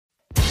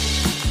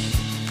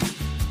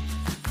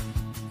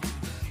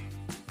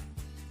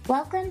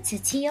Welcome to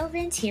Tio of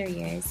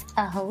Interiors,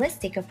 a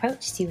holistic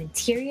approach to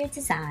interior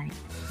design.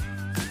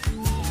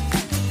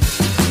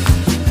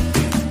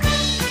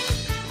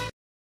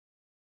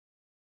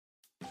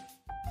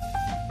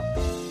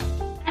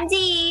 I'm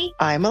Dee.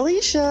 I'm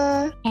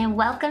Alicia. And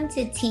welcome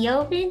to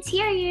Tio of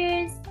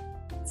Interiors.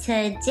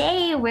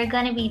 Today we're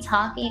going to be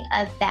talking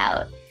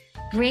about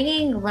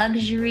bringing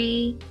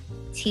luxury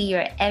to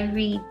your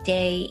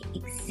everyday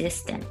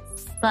existence.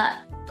 But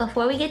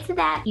before we get to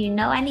that,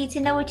 I need to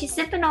know what you're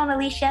sipping on,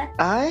 Alicia.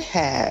 I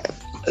have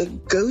a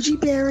goji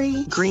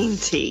berry green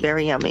tea.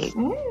 Very yummy.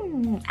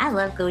 I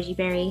love goji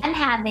berry. I'm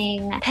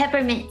having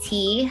peppermint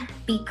tea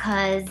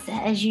because,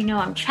 as you know,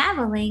 I'm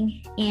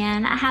traveling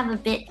and I have a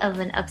bit of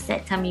an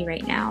upset tummy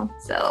right now.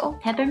 So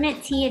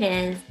peppermint tea it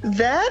is.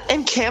 That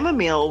and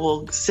chamomile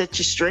will set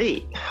you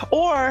straight.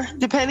 Or,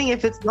 depending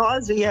if it's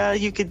nausea,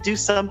 you could do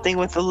something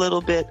with a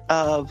little bit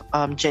of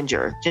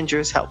ginger. Ginger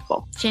is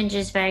helpful. Ginger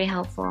is very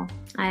helpful.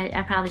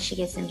 I probably should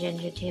get some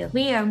ginger too.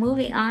 We are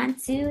moving on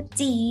to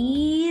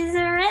Dee's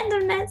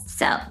randomness.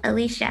 So,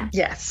 Alicia.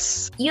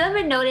 Yes. You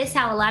ever notice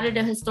how a lot of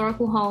the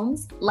historical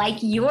homes, like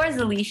yours,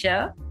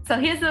 Alicia, so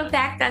here's a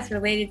fact that's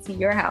related to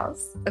your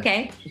house,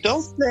 okay?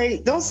 Don't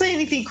say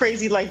anything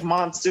crazy like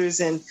monsters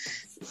and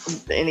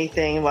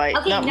anything like.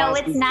 Okay, no,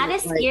 it's not a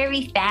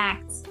scary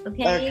fact.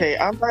 Okay. Okay,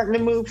 I'm not in the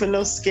mood for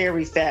no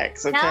scary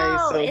facts. Okay.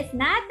 No, it's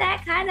not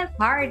that kind of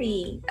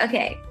party.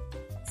 Okay.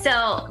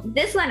 So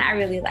this one I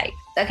really like.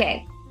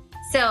 Okay.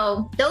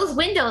 So those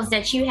windows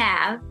that you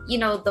have,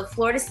 the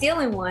floor to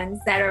ceiling ones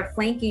that are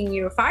flanking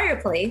your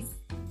fireplace,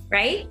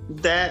 right?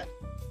 Yes.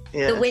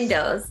 The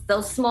windows,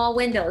 those small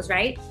windows,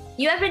 right?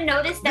 You ever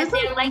notice that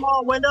they're like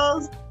small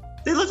windows?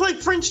 They look like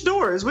French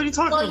doors. What are you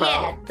talking about?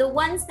 Well, yeah, the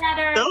ones that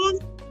are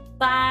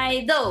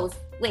by those.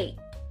 Wait,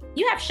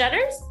 you have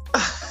shutters?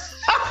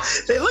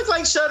 They look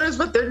like shutters,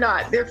 but they're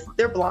not.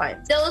 They're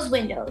blind. Those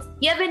windows.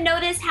 You ever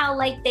notice how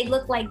they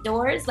look like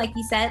doors, like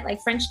you said,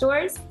 like French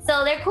doors?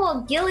 So they're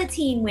called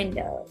guillotine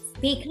windows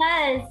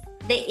because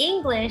the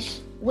English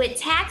would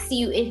tax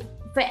you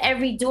for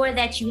every door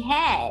that you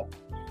had.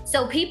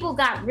 So people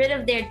got rid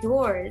of their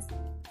doors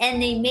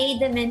and they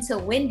made them into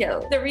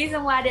windows. The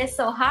reason why they're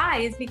so high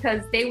is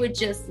because they would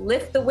just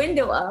lift the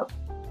window up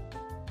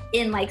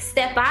and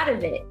step out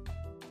of it.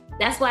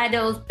 That's why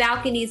those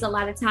balconies a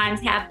lot of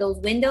times have those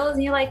windows.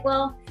 And you're like,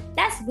 well,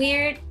 that's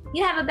weird.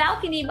 You have a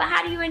balcony, but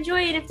how do you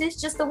enjoy it if it's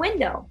just a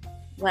window?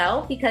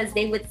 Well, because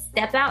they would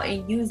step out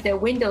and use their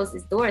windows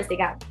as doors. They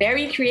got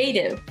very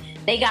creative.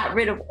 They got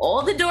rid of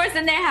all the doors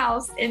in their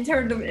house and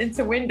turned them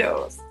into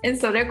windows. And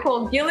so they're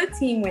called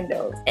guillotine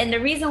windows. And the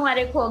reason why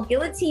they're called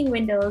guillotine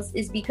windows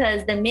is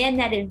because the man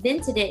that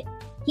invented it,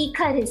 he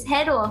cut his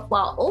head off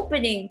while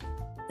opening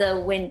the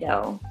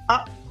window.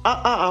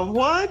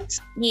 What?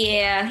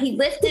 Yeah, he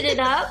lifted it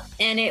up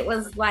and it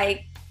was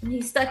like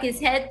he stuck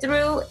his head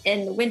through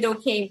and the window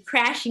came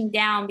crashing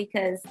down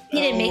because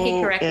he didn't make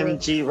it correctly.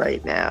 OMG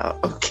right now.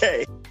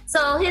 Okay.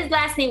 So his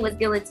last name was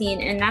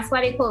Guillotine and that's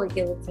why they call it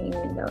guillotine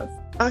windows.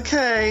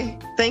 Okay.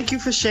 Thank you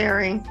for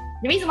sharing.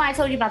 The reason why I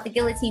told you about the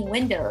guillotine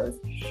windows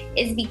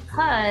is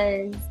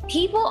because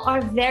people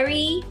are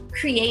very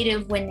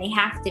creative when they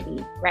have to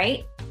be,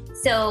 right?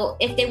 So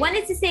if they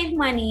wanted to save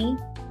money,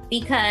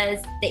 because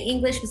the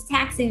English was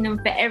taxing them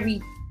for every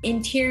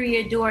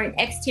interior door and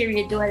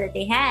exterior door that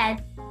they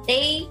had,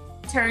 they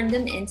turned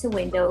them into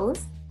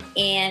windows.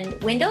 And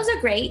windows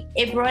are great.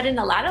 It brought in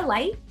a lot of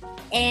light.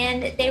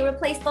 And they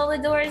replaced all the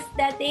doors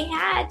that they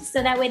had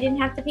so that way they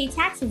didn't have to pay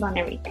taxes on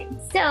everything.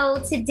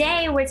 So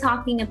today we're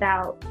talking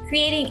about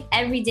creating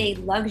everyday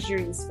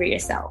luxuries for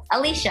yourself.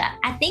 Alicia,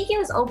 I think it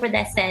was Oprah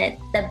that said,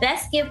 the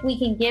best gift we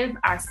can give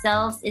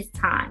ourselves is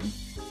time.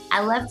 I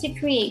love to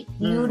create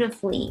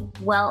beautifully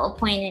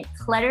well-appointed,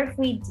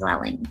 clutter-free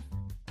dwellings.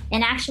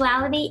 In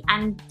actuality,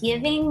 I'm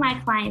giving my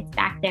clients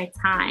back their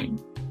time.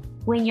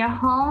 When your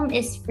home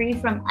is free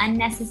from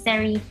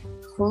unnecessary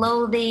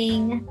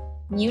clothing,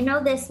 you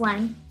know this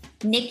one,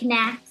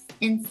 knickknacks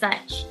and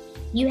such,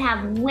 you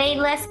have way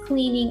less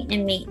cleaning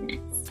and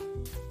maintenance.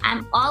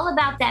 I'm all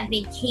about that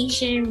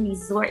vacation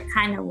resort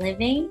kind of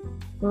living.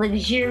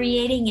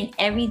 Luxuriating in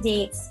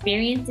everyday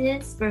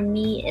experiences, for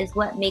me, is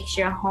what makes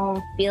your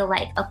home feel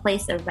like a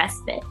place of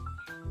respite.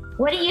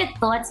 What are your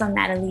thoughts on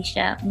that,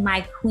 Alicia, my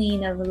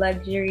queen of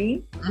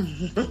luxury?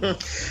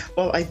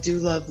 Well, I do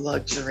love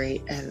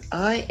luxury, and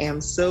I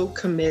am so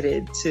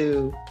committed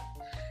to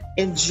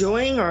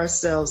enjoying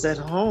ourselves at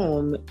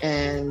home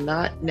and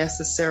not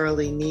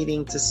necessarily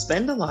needing to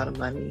spend a lot of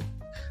money,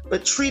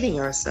 but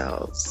treating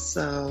ourselves.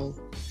 So,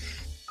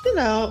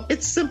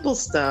 it's simple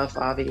stuff,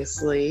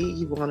 obviously.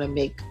 You want to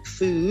make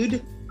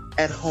food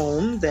at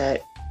home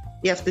that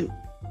you have to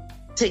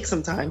take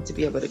some time to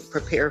be able to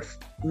prepare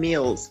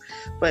meals.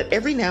 But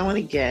every now and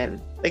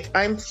again,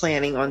 I'm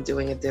planning on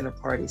doing a dinner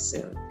party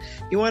soon.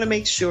 You want to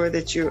make sure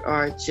that you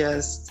are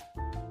just,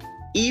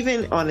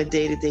 even on a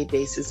day-to-day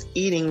basis,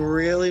 eating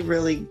really,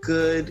 really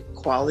good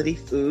quality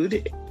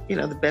food,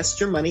 the best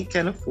your money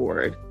can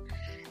afford.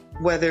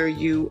 Whether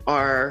you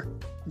are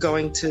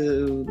going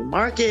to the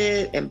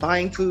market and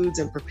buying foods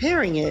and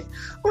preparing it,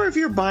 or if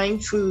you're buying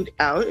food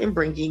out and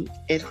bringing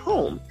it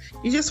home.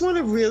 You just want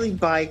to really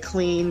buy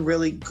clean,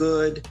 really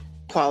good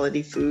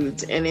quality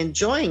foods and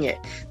enjoying it.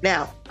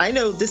 Now, I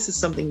know this is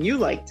something you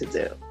like to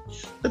do,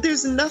 but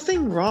there's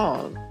nothing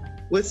wrong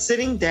with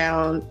sitting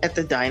down at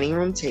the dining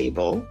room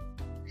table,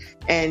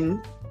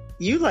 and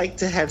you like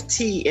to have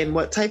tea in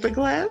what type of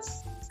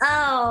glass?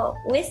 Oh,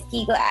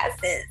 whiskey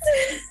glasses.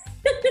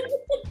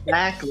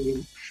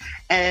 Exactly.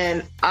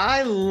 And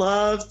I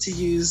love to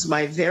use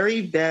my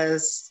very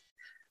best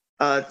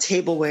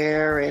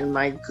tableware and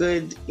my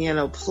good,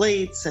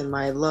 plates and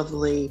my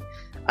lovely.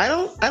 I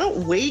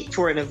don't wait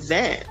for an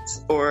event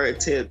or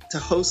to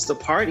host a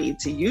party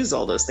to use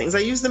all those things. I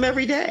use them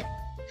every day.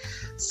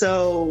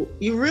 So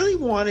you really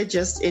want to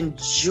just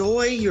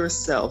enjoy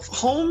yourself.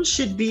 Home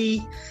should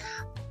be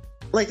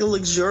like a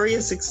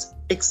luxurious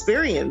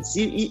experience.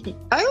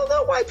 I don't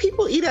know why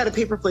people eat out of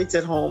paper plates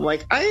at home.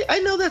 Like I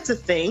know that's a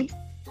thing.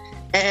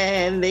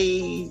 And do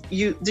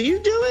you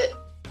do it?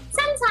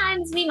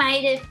 Sometimes we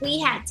might, if we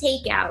have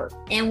takeout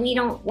and we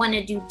don't want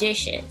to do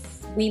dishes,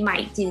 we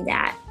might do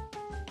that.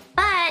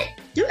 But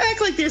you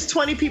act like there's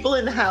 20 people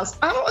in the house.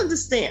 I don't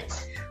understand.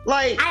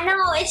 Like, I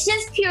know it's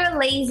just pure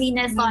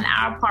laziness on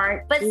our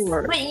part, but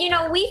sure.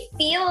 But we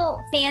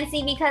feel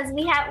fancy because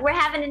we're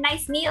having a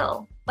nice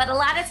meal. But a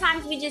lot of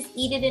times we just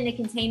eat it in the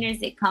containers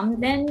it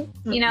comes in,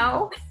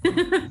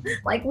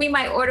 Like we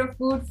might order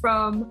food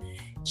from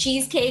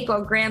Cheesecake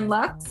or Grand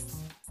Lux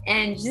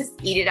and just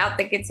eat it out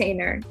the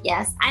container.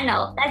 Yes, I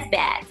know, that's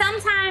bad.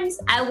 Sometimes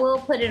I will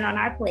put it on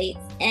our plates.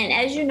 And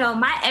as you know,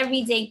 my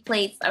everyday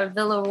plates are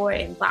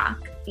Villeroy and Bach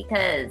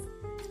because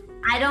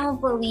I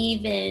don't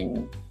believe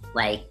in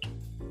like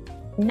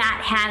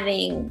not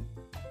having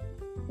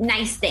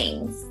nice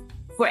things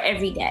for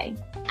every day.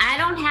 I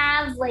don't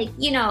have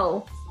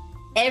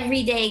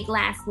everyday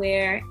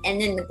glassware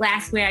and then the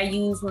glassware I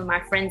use when my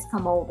friends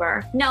come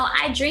over. No,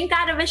 I drink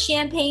out of a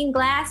champagne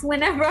glass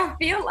whenever I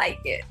feel like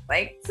it.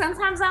 Like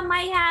sometimes I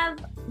might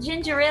have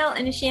ginger ale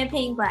in a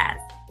champagne glass.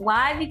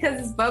 Why? Because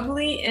it's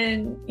bubbly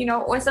and,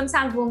 or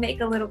sometimes we'll make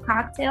a little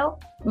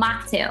mocktail.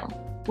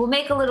 We'll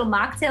make a little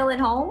mocktail at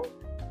home.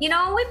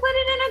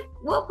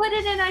 We'll put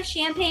it in a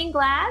champagne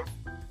glass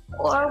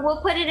or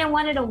we'll put it in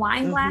one of the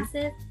wine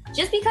glasses.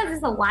 Just because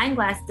it's a wine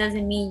glass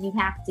doesn't mean you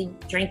have to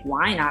drink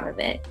wine out of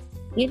it.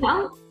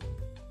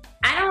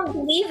 I don't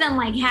believe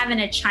in having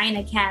a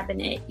china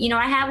cabinet.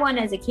 I had one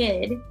as a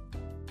kid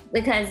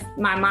because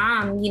my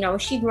mom,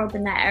 she grew up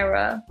in that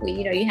era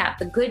where, you have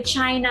the good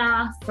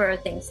china for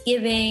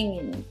Thanksgiving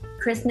and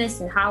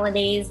Christmas and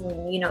holidays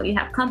and, you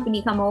have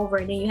company come over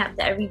and then you have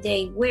the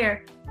everyday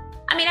wear.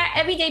 I mean, our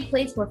everyday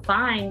plates were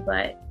fine,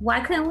 but why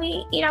couldn't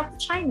we eat out the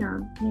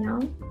china,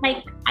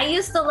 Like, I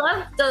used to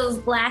love those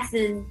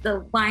glasses,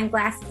 the wine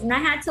glasses, and I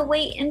had to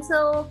wait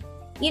until,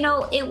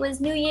 it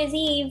was New Year's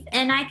Eve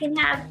and I can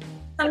have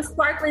some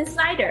sparkling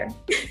cider.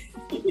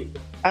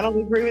 I don't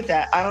agree with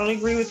that. I don't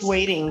agree with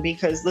waiting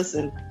because,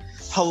 listen,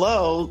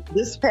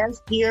 this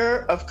past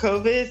year of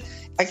COVID,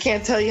 I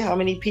can't tell you how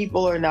many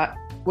people are not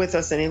with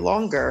us any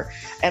longer.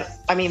 And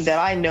I mean, that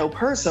I know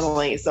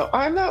personally. So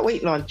I'm not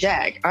waiting on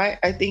Jack.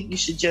 I think you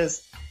should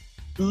just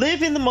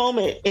live in the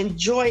moment.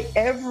 Enjoy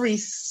every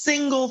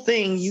single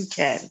thing you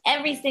can.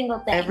 Every single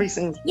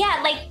thing.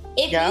 Yeah, like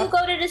if you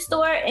go to the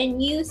store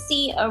and you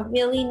see a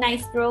really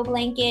nice throw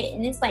blanket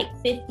and it's like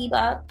 $50,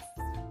 go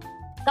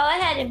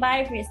ahead and buy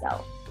it for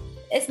yourself.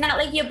 It's not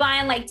like you're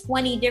buying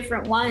 20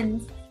 different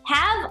ones.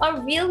 Have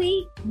a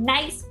really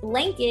nice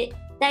blanket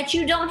that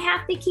you don't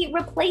have to keep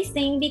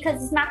replacing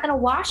because it's not going to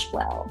wash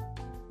well.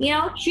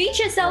 Treat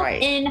yourself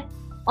and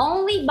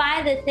only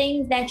buy the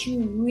things that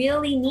you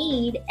really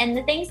need, and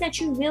the things that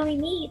you really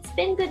need,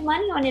 spend good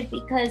money on it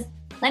because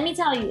let me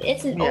tell you,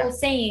 it's an old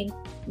saying,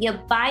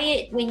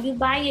 when you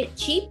buy it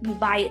cheap, you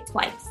buy it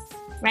twice,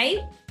 right?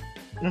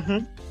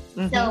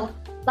 So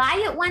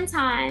buy it one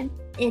time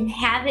and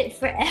have it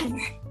forever.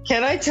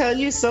 Can I tell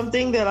you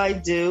something that I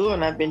do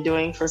and I've been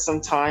doing for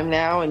some time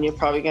now, and you're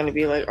probably going to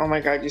be like, oh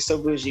my God, you're so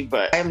bougie,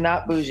 but I am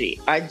not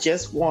bougie. I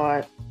just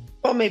want,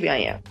 well, maybe I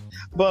am,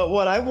 but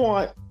what I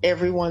want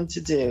everyone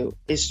to do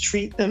is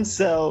treat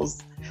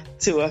themselves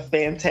to a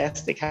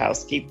fantastic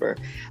housekeeper.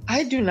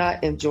 I do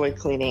not enjoy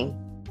cleaning.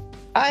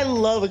 I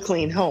love a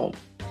clean home,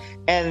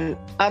 and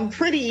I'm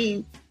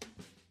pretty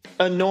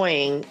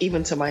annoying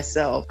even to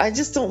myself. I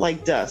just don't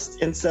like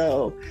dust. And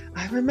so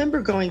I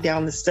remember going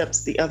down the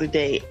steps the other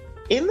day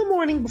in the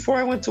morning before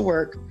I went to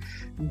work,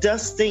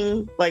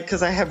 dusting,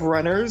 because I have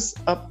runners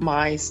up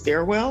my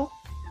stairs.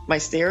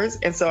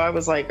 And so I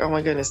was like, oh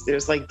my goodness,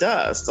 there's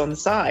dust on the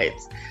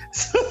sides.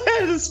 So I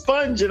had a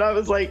sponge and I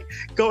was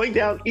going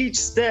down each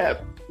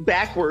step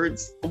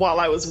backwards while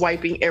I was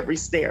wiping every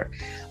stair.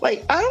 I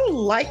don't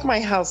like my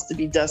house to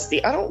be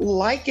dusty. I don't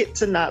like it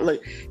to not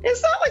look.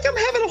 It's not like I'm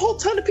having a whole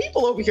ton of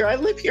people over here. I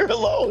live here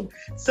alone.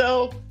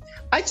 So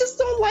I just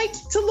don't like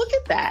to look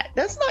at that.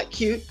 That's not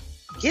cute.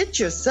 Get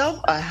yourself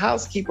a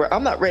housekeeper.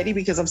 I'm not ready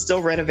because I'm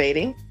still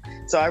renovating.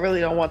 So I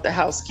really don't want the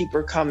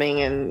housekeeper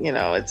coming and,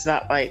 it's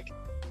not like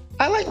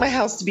I like my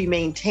house to be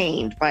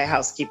maintained by a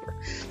housekeeper.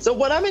 So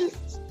what I'm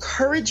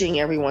encouraging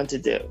everyone to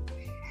do,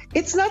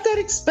 it's not that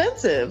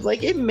expensive.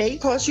 Like it may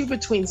cost you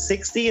between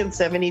 $60 and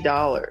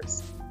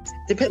 $70,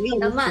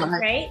 depending on a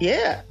month, right?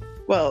 Yeah.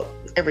 Well,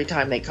 every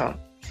time they come.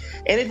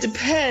 And it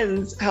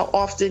depends how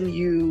often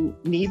you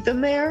need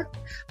them there.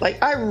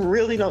 Like I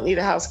really don't need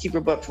a housekeeper,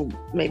 but for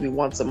maybe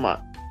once a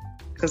month.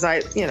 Because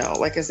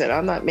like I said,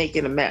 I'm not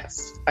making a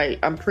mess.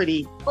 I'm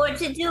pretty... Or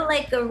to do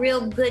like a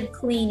real good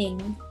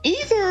cleaning.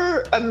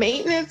 Either a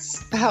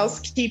maintenance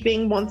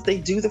housekeeping once they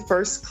do the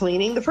first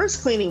cleaning. The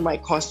first cleaning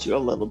might cost you a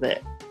little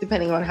bit,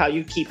 depending on how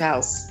you keep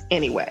house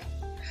anyway.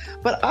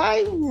 But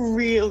I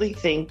really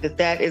think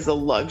that is a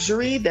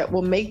luxury that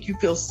will make you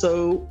feel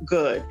so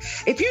good.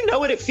 If you know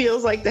what it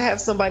feels like to have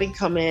somebody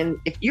come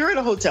in, if you're in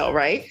a hotel,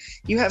 right?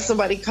 You have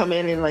somebody come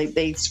in and like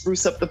they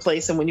spruce up the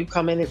place. And when you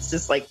come in, it's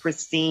just like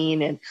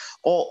pristine and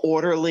all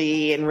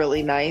orderly and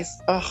really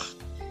nice. Ugh.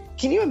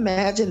 Can you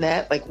imagine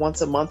that like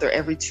once a month or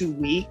every 2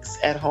 weeks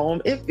at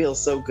home? It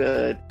feels so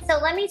good. So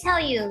let me tell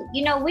you,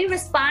 we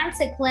respond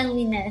to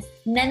cleanliness,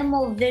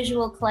 minimal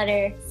visual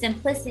clutter,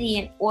 simplicity,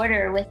 and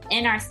order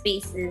within our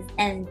spaces.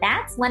 And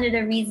that's one of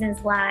the reasons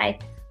why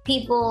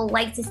people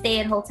like to stay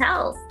at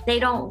hotels. They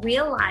don't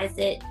realize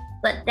it,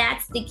 but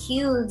that's the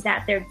cues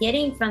that they're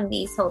getting from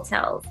these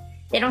hotels.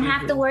 They don't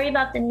have to worry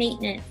about the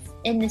maintenance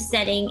in the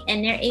setting,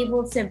 and they're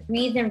able to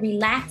breathe and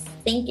relax,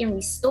 think, and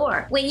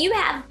restore. When you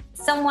have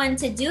someone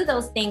to do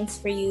those things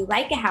for you,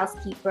 like a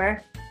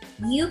housekeeper,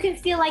 you can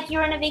feel like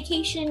you're on a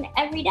vacation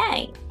every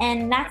day.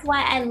 And that's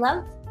why I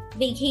love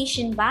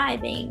vacation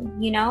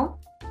vibing,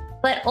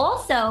 But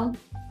also,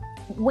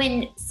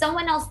 when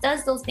someone else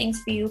does those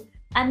things for you,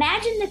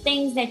 imagine the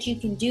things that you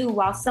can do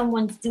while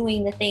someone's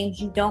doing the things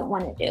you don't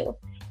want to do.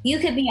 You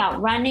could be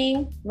out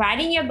running,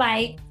 riding your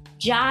bike,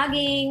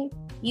 jogging.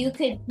 You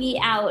could be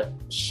out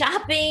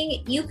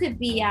shopping. You could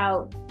be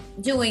out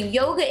doing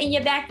yoga in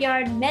your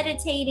backyard,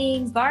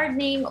 meditating,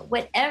 gardening,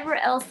 whatever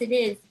else it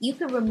is. You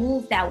could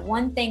remove that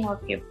one thing off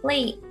your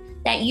plate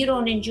that you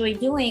don't enjoy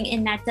doing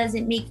and that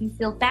doesn't make you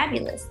feel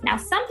fabulous. Now,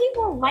 some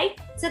people like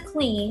to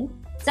clean.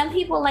 Some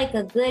people like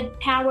a good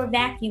power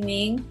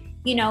vacuuming,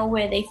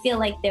 where they feel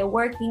like they're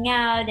working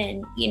out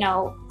and,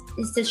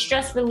 it's a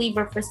stress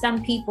reliever for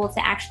some people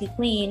to actually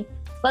clean.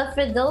 But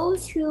for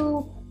those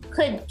who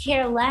could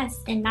care less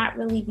and not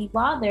really be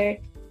bothered,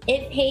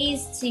 it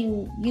pays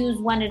to use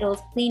one of those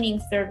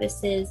cleaning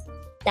services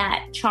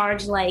that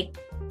charge like,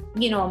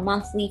 a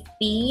monthly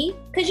fee.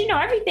 Because,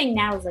 everything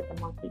now is like a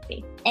monthly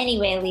fee.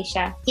 Anyway,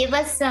 Alicia, give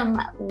us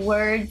some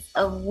words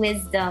of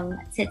wisdom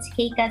to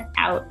take us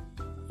out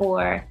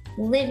for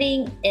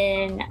living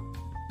in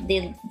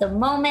the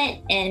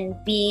moment and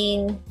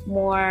being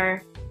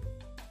more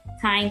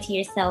kind to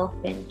yourself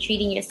and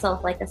treating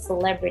yourself like a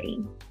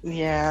celebrity.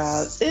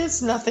 Yeah,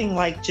 it's nothing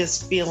like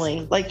just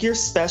feeling like you're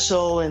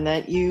special and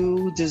that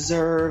you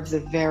deserve the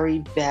very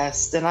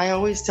best. And I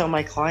always tell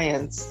my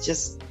clients,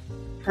 just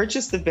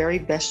purchase the very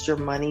best your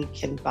money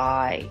can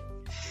buy.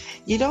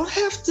 You don't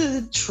have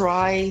to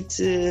try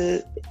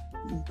to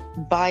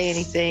buy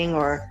anything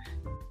or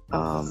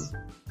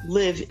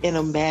live in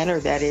a manner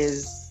that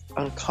is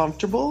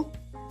uncomfortable,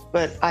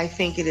 but I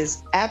think it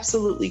is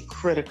absolutely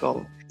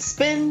critical.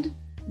 Spend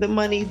the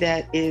money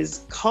that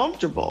is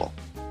comfortable,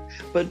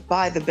 but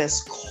buy the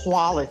best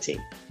quality.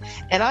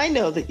 And I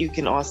know that you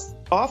can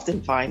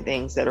often find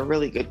things that are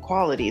really good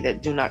quality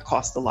that do not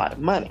cost a lot of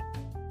money.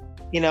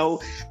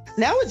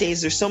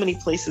 Nowadays, there's so many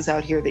places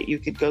out here that you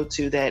could go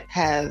to that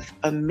have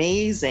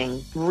amazing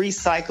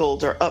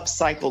recycled or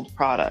upcycled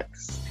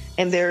products.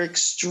 And they're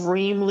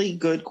extremely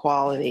good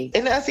quality.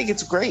 And I think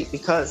it's great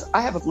because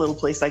I have a little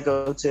place I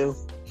go to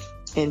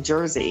in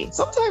Jersey.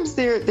 Sometimes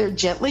they're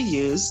gently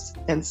used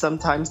and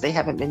sometimes they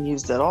haven't been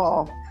used at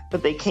all,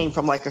 but they came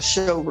from like a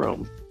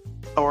showroom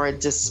or a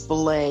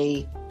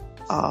display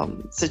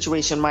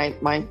situation.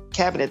 My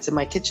cabinets in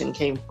my kitchen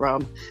came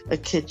from a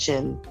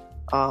kitchen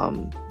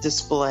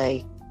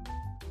display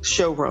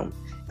showroom,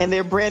 and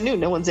they're brand new.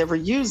 No one's ever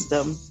used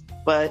them,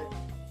 but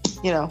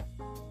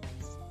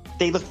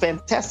they look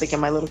fantastic in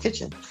my little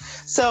kitchen.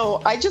 So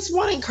I just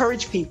want to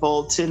encourage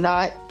people to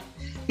not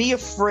be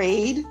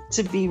afraid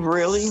to be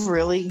really,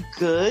 really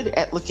good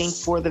at looking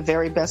for the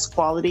very best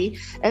quality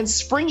and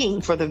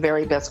springing for the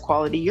very best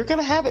quality. You're going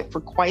to have it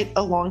for quite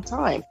a long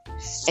time,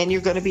 and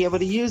you're going to be able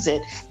to use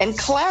it. And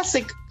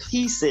classic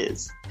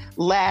pieces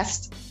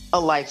last a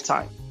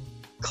lifetime.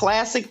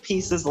 Classic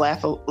pieces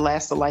last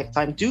a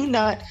lifetime. Do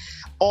not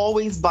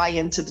always buy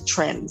into the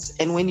trends.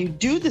 And when you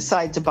do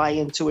decide to buy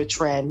into a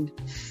trend,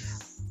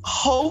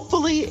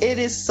 hopefully it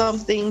is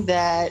something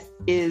that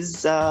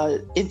is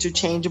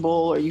interchangeable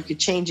or you could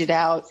change it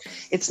out.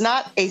 It's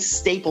not a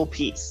staple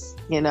piece,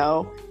 in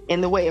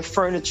the way of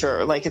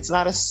furniture. Like it's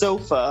not a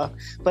sofa,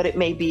 but it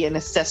may be an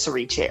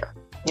accessory chair,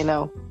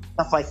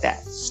 stuff like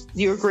that.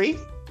 Do you agree?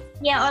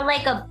 Yeah, or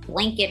like a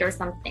blanket or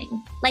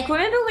something. Like,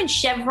 remember when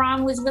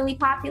Chevron was really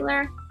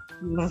popular?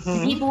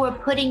 Mm-hmm. People were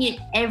putting it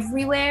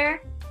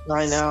everywhere.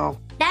 I know.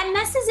 That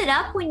messes it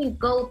up when you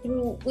go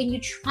through, when you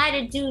try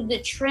to do the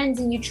trends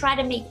and you try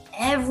to make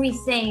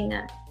everything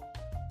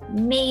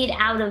made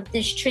out of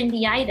this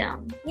trendy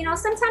item. You know,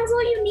 sometimes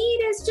all you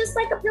need is just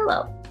like a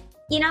pillow.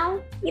 You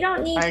know, you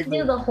don't need to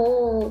do the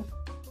whole,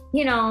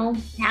 you know,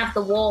 have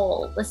the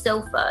wall, the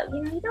sofa.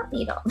 You know, you don't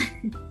need all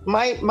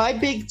that. My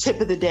big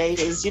tip of the day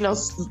is, you know,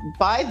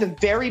 buy the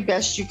very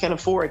best you can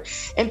afford.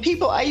 And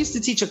people, I used to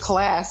teach a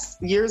class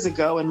years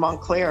ago in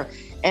Montclair,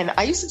 and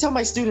I used to tell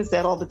my students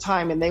that all the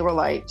time, and they were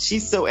like,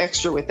 she's so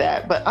extra with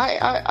that. But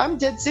I'm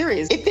dead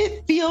serious. If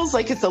it feels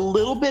like it's a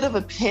little bit of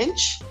a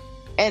pinch,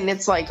 and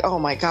it's like, oh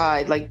my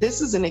God, like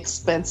this is an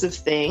expensive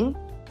thing,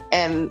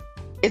 and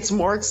it's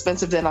more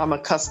expensive than I'm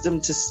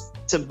accustomed to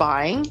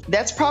buying,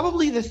 that's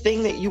probably the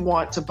thing that you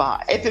want to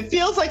buy. If it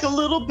feels like a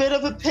little bit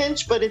of a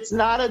pinch, but it's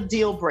not a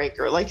deal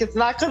breaker, like it's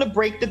not going to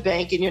break the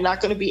bank and you're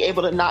not going to be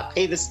able to not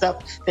pay the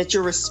stuff that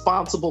you're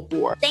responsible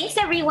for. Thanks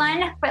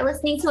everyone for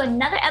listening to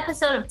another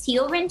episode of Tea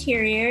Over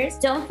Interiors.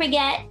 Don't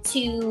forget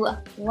to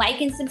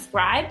like and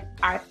subscribe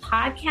our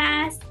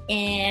podcast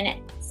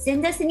and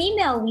send us an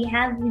email. We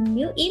have a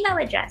new email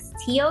address,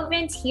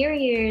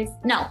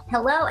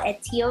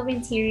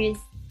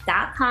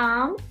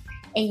 hello@teaoverinteriors.com.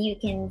 And you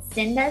can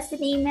send us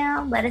an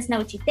email, let us know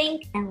what you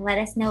think, and let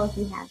us know if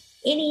you have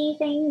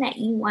anything that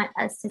you want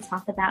us to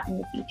talk about in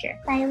the future.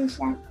 Bye,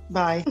 Alicia.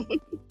 Bye.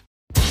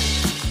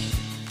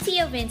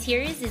 Tea Over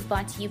Interiors is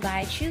brought to you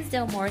by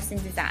Truesdale Morrison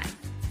Design.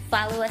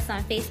 Follow us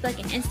on Facebook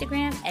and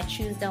Instagram at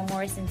Truesdale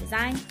Morrison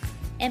Design.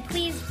 And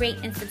please rate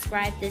and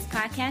subscribe this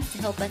podcast to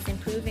help us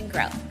improve and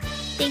grow.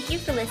 Thank you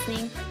for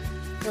listening.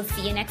 We'll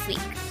see you next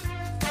week.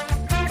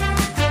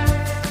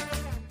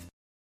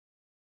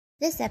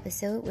 This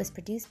episode was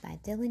produced by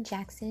Dylan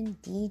Jackson,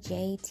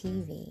 DJ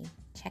TV.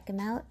 Check him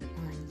out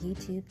on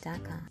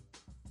youtube.com.